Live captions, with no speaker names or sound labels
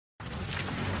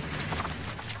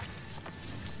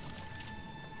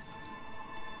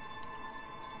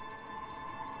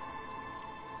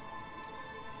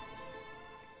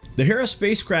The Hera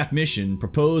spacecraft mission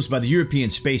proposed by the European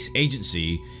Space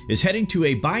Agency is heading to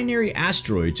a binary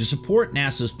asteroid to support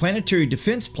NASA's planetary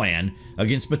defense plan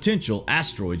against potential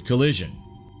asteroid collision.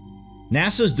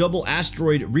 NASA's Double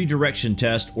Asteroid Redirection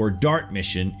Test, or DART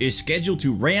mission, is scheduled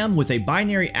to ram with a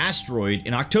binary asteroid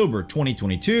in October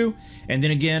 2022 and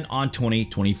then again on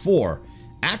 2024.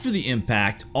 After the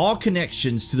impact, all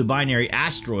connections to the binary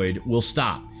asteroid will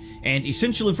stop, and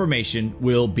essential information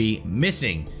will be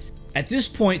missing. At this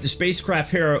point, the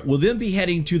spacecraft Hera will then be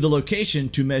heading to the location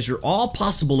to measure all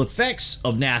possible effects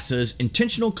of NASA's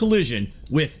intentional collision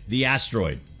with the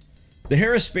asteroid. The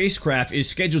Hera spacecraft is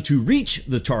scheduled to reach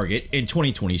the target in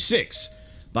 2026.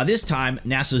 By this time,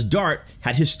 NASA's DART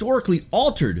had historically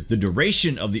altered the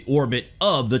duration of the orbit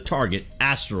of the target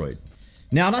asteroid.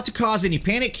 Now, not to cause any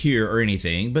panic here or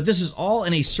anything, but this is all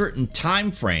in a certain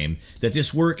time frame that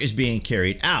this work is being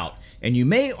carried out, and you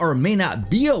may or may not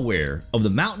be aware of the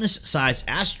mountainous-sized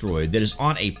asteroid that is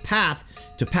on a path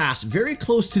to pass very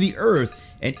close to the Earth,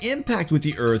 and impact with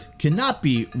the Earth cannot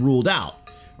be ruled out.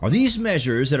 Are these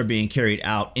measures that are being carried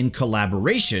out in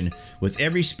collaboration with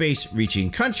every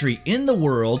space-reaching country in the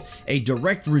world a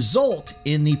direct result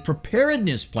in the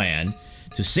preparedness plan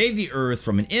to save the Earth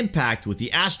from an impact with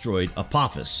the asteroid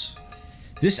Apophis?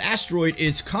 This asteroid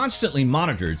is constantly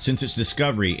monitored since its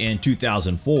discovery in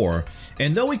 2004,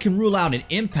 and though we can rule out an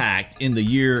impact in the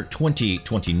year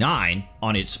 2029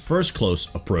 on its first close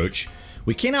approach,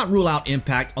 we cannot rule out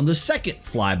impact on the second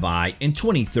flyby in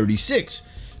 2036.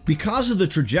 Because of the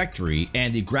trajectory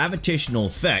and the gravitational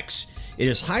effects, it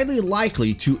is highly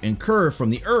likely to incur from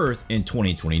the Earth in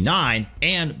 2029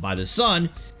 and by the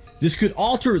Sun. This could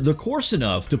alter the course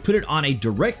enough to put it on a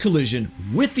direct collision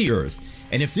with the Earth,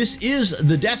 and if this is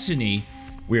the destiny,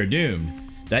 we are doomed.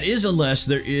 That is, unless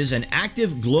there is an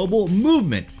active global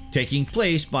movement taking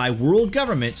place by world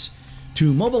governments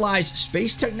to mobilize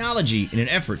space technology in an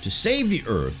effort to save the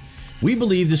Earth. We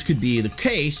believe this could be the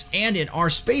case, and in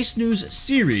our Space News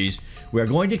series, we are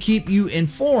going to keep you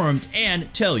informed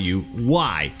and tell you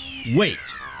why. Wait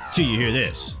till you hear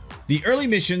this. The early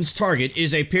mission's target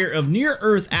is a pair of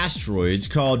near-Earth asteroids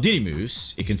called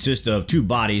Didymos. It consists of two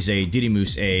bodies, a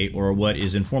Didymos A, or what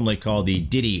is informally called the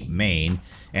Didy Main,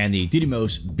 and the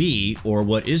Didymos B, or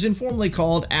what is informally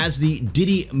called as the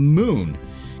Didy Moon.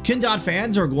 Ken-Dot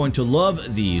fans are going to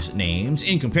love these names.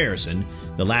 In comparison,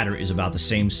 the latter is about the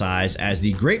same size as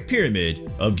the Great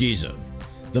Pyramid of Giza.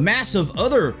 The mass of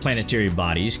other planetary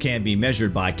bodies can be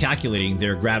measured by calculating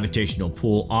their gravitational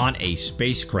pull on a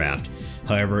spacecraft.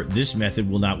 However, this method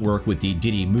will not work with the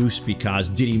Didymos because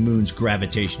Didy Moon's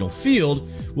gravitational field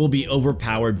will be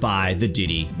overpowered by the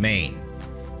Didy Main.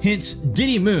 Hence,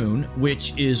 Didy Moon,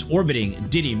 which is orbiting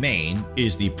Didy Main,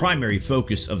 is the primary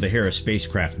focus of the Hera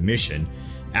spacecraft mission.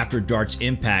 After DART's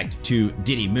impact to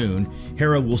Didy Moon,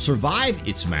 Hera will survive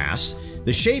its mass,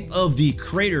 the shape of the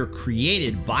crater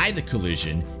created by the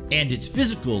collision, and its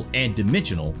physical and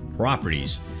dimensional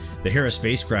properties. The Hera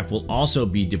spacecraft will also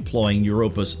be deploying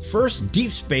Europa's first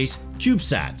deep space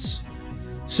CubeSats.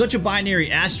 Such a binary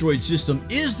asteroid system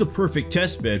is the perfect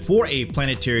testbed for a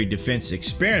planetary defense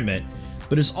experiment,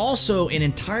 but is also an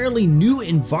entirely new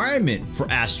environment for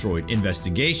asteroid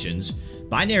investigations.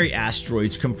 Binary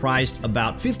asteroids comprised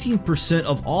about 15%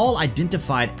 of all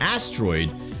identified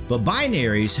asteroids, but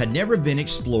binaries had never been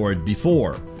explored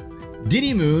before.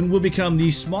 Didy Moon will become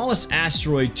the smallest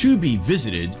asteroid to be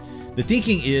visited. The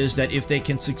thinking is that if they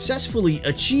can successfully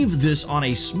achieve this on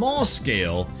a small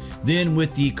scale, then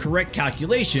with the correct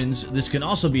calculations, this can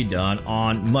also be done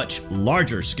on much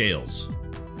larger scales.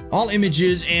 All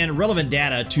images and relevant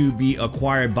data to be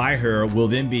acquired by her will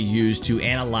then be used to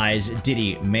analyze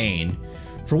Didy Main.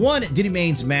 For one, Didy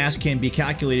Main's mass can be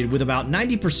calculated with about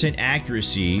 90%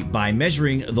 accuracy by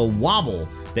measuring the wobble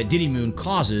that Didy Moon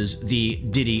causes the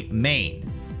Didy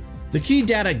Main. The key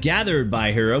data gathered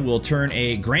by Hera will turn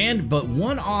a grand but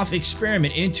one-off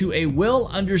experiment into a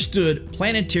well-understood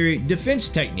planetary defense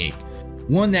technique,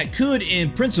 one that could,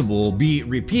 in principle, be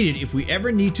repeated if we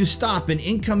ever need to stop an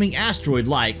incoming asteroid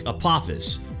like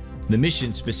Apophis. The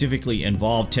mission specifically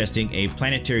involved testing a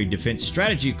planetary defense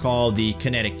strategy called the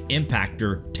kinetic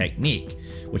impactor technique,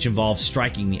 which involves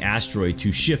striking the asteroid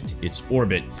to shift its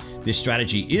orbit. This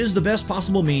strategy is the best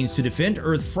possible means to defend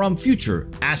Earth from future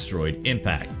asteroid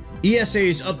impact.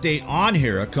 ESA's update on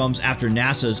Hera comes after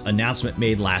NASA's announcement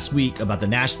made last week about the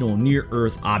National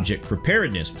Near-Earth Object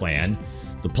Preparedness Plan.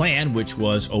 The plan, which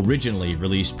was originally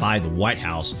released by the White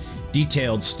House,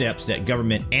 detailed steps that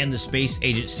government and the space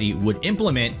agency would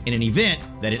implement in an event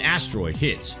that an asteroid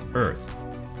hits Earth.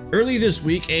 Early this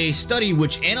week, a study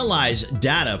which analyzed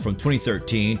data from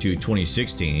 2013 to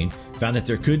 2016 found that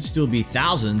there could still be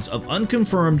thousands of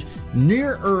unconfirmed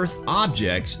near-Earth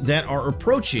objects that are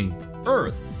approaching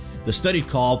Earth. The study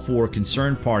called for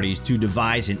concerned parties to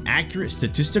devise an accurate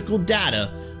statistical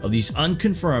data of these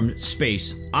unconfirmed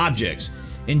space objects.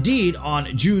 Indeed,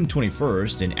 on June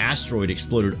 21st, an asteroid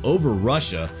exploded over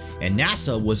Russia, and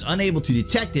NASA was unable to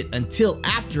detect it until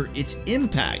after its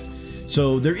impact.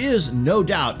 So there is no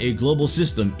doubt a global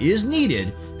system is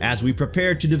needed as we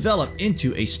prepare to develop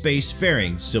into a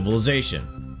spacefaring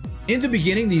civilization. In the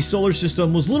beginning, the solar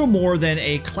system was little more than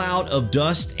a cloud of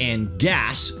dust and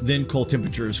gas. Then cold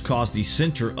temperatures caused the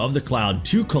center of the cloud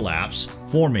to collapse,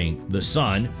 forming the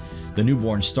sun. The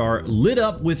newborn star lit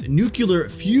up with nuclear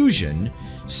fusion,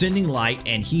 sending light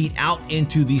and heat out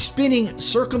into the spinning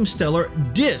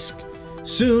circumstellar disk.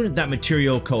 Soon, that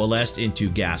material coalesced into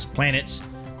gas planets,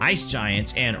 ice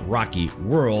giants, and rocky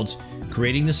worlds,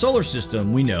 creating the solar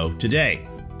system we know today.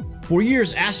 For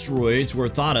years, asteroids were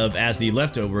thought of as the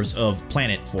leftovers of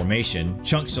planet formation,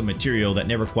 chunks of material that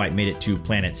never quite made it to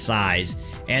planet size,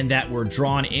 and that were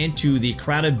drawn into the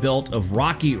crowded belt of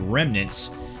rocky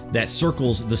remnants that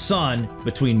circles the sun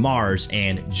between Mars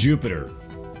and Jupiter.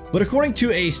 But according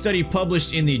to a study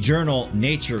published in the journal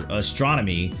Nature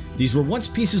Astronomy, these were once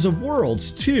pieces of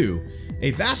worlds too. A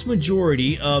vast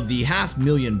majority of the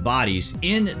 500,000 bodies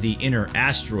in the inner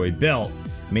asteroid belt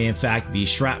may in fact be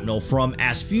shrapnel from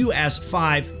as few as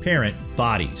 5 parent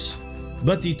bodies.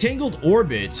 But the tangled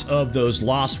orbits of those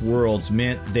lost worlds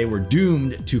meant they were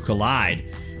doomed to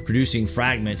collide, producing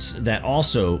fragments that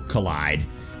also collide,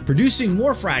 producing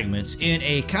more fragments in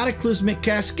a cataclysmic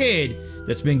cascade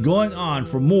that's been going on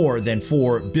for more than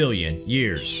 4 billion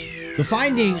years. The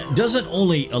finding doesn't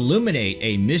only illuminate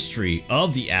a mystery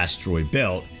of the asteroid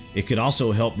belt, it could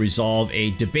also help resolve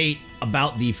a debate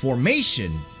about the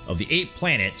formation of the 8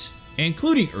 planets,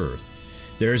 including Earth.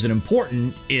 There is an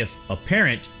important, if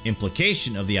apparent,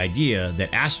 implication of the idea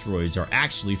that asteroids are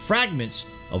actually fragments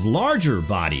of larger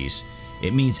bodies.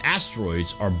 It means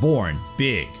asteroids are born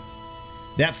big.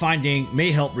 That finding may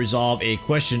help resolve a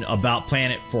question about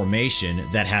planet formation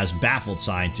that has baffled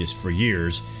scientists for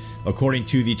years. According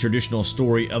to the traditional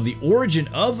story of the origin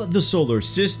of the solar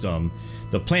system,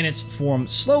 the planets form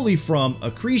slowly from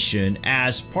accretion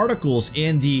as particles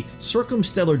in the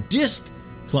circumstellar disk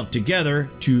clump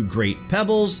together to great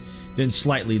pebbles, then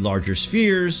slightly larger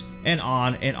spheres, and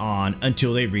on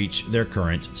until they reach their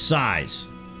current size.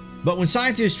 But when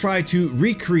scientists try to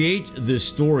recreate this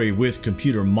story with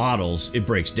computer models, it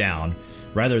breaks down.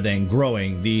 Rather than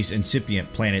growing, these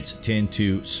incipient planets tend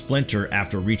to splinter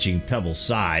after reaching pebble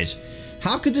size.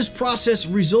 How could this process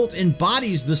result in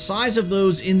bodies the size of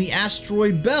those in the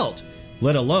asteroid belt,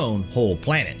 let alone whole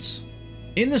planets?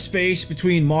 In the space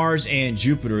between Mars and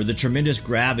Jupiter, the tremendous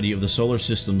gravity of the solar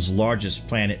system's largest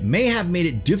planet may have made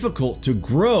it difficult to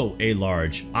grow a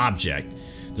large object.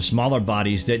 The smaller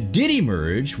bodies that did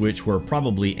emerge, which were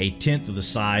probably 1/10 of the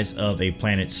size of a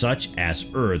planet such as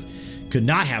Earth, could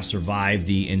not have survived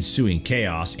the ensuing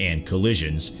chaos and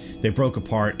collisions. They broke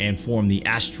apart and formed the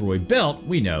asteroid belt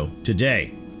we know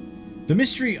today. The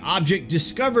mystery object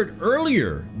discovered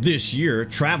earlier this year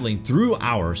traveling through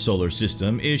our solar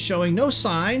system is showing no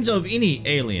signs of any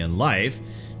alien life,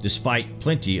 despite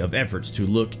plenty of efforts to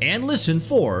look and listen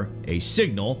for a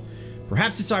signal.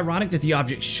 Perhaps it's ironic that the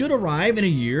object should arrive in a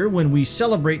year when we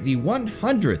celebrate the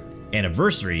 100th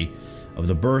anniversary of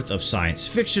the birth of science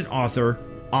fiction author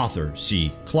Arthur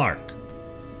C. Clarke.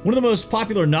 One of the most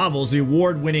popular novels, the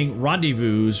award-winning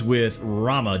Rendezvous with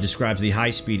Rama, describes the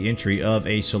high-speed entry of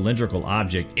a cylindrical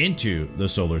object into the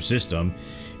solar system.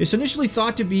 It's initially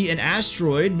thought to be an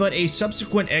asteroid, but a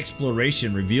subsequent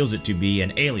exploration reveals it to be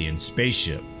an alien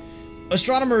spaceship.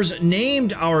 Astronomers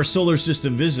named our solar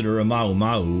system visitor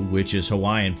Oumuamua, which is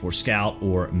Hawaiian for scout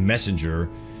or messenger.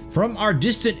 From our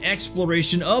distant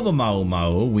exploration of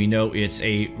Oumuamua, we know it's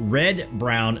a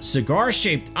red-brown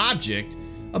cigar-shaped object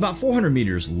about 400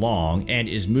 meters long and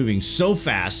is moving so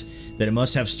fast that it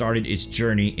must have started its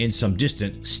journey in some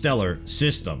distant stellar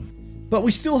system. But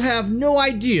we still have no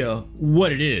idea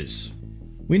what it is.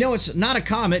 We know it's not a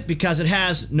comet because it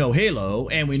has no halo,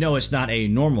 and we know it's not a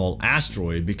normal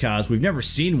asteroid because we've never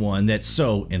seen one that's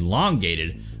so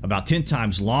elongated, about 10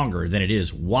 times longer than it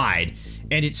is wide,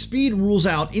 and its speed rules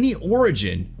out any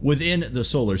origin within the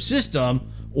solar system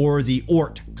or the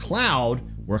Oort cloud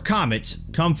where comets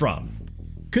come from.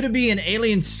 Could it be an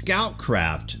alien scout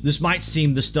craft? This might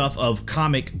seem the stuff of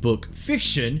comic book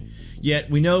fiction, yet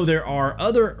we know there are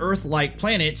other Earth-like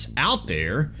planets out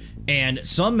there, and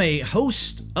some may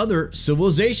host other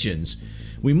civilizations.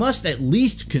 we must at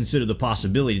least consider the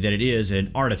possibility that it is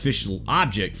an artificial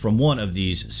object from one of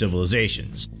these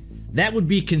civilizations. That would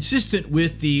be consistent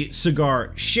with the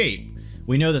cigar shape.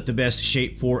 We know that the best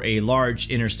shape for a large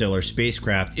interstellar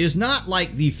spacecraft is not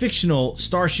like the fictional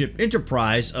Starship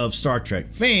Enterprise of Star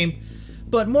Trek fame,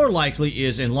 but more likely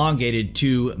is elongated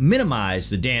to minimize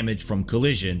the damage from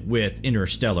collision with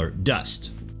interstellar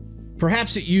dust.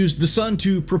 Perhaps it used the sun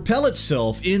to propel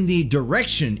itself in the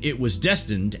direction it was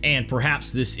destined, and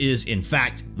perhaps this is in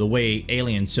fact the way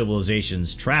alien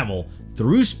civilizations travel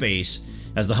through space,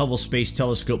 as the Hubble Space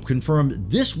Telescope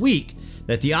confirmed this week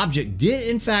that the object did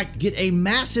in fact get a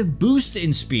massive boost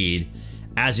in speed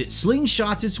as it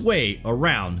slingshots its way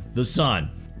around the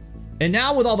sun. And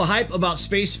now, with all the hype about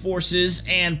space forces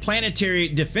and planetary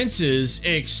defenses,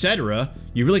 etc.,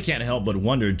 you really can't help but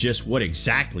wonder just what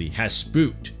exactly has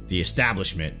spooked the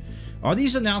establishment. Are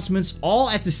these announcements all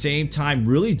at the same time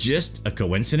really just a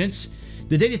coincidence?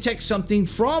 Did they detect something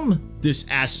from this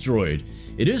asteroid?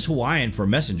 It is Hawaiian for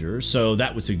messenger, so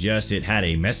that would suggest it had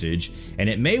a message, and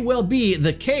it may well be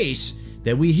the case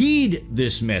that we heed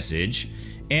this message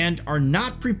and are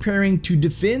not preparing to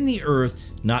defend the Earth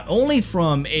not only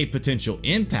from a potential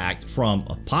impact from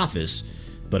Apophis,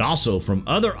 but also from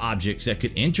other objects that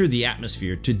could enter the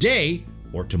atmosphere today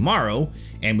or tomorrow,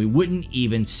 and we wouldn't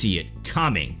even see it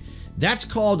coming. That's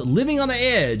called living on the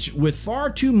edge with far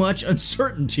too much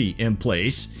uncertainty in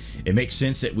place. It makes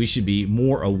sense that we should be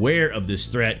more aware of this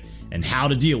threat and how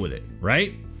to deal with it,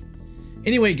 right?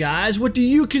 Anyway, guys, what do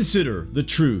you consider the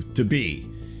truth to be?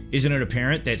 Isn't it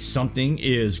apparent that something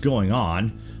is going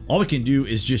on? All we can do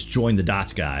is just join the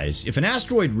dots, guys. If an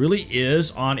asteroid really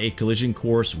is on a collision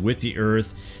course with the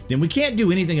Earth, then we can't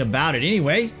do anything about it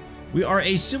anyway. We are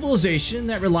a civilization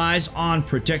that relies on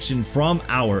protection from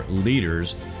our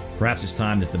leaders. Perhaps it's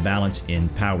time that the balance in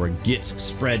power gets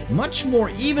spread much more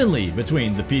evenly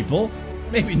between the people.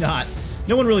 Maybe not.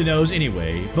 No one really knows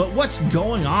anyway. But what's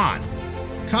going on?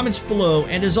 Comments below,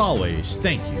 and as always,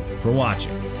 thank you for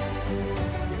watching.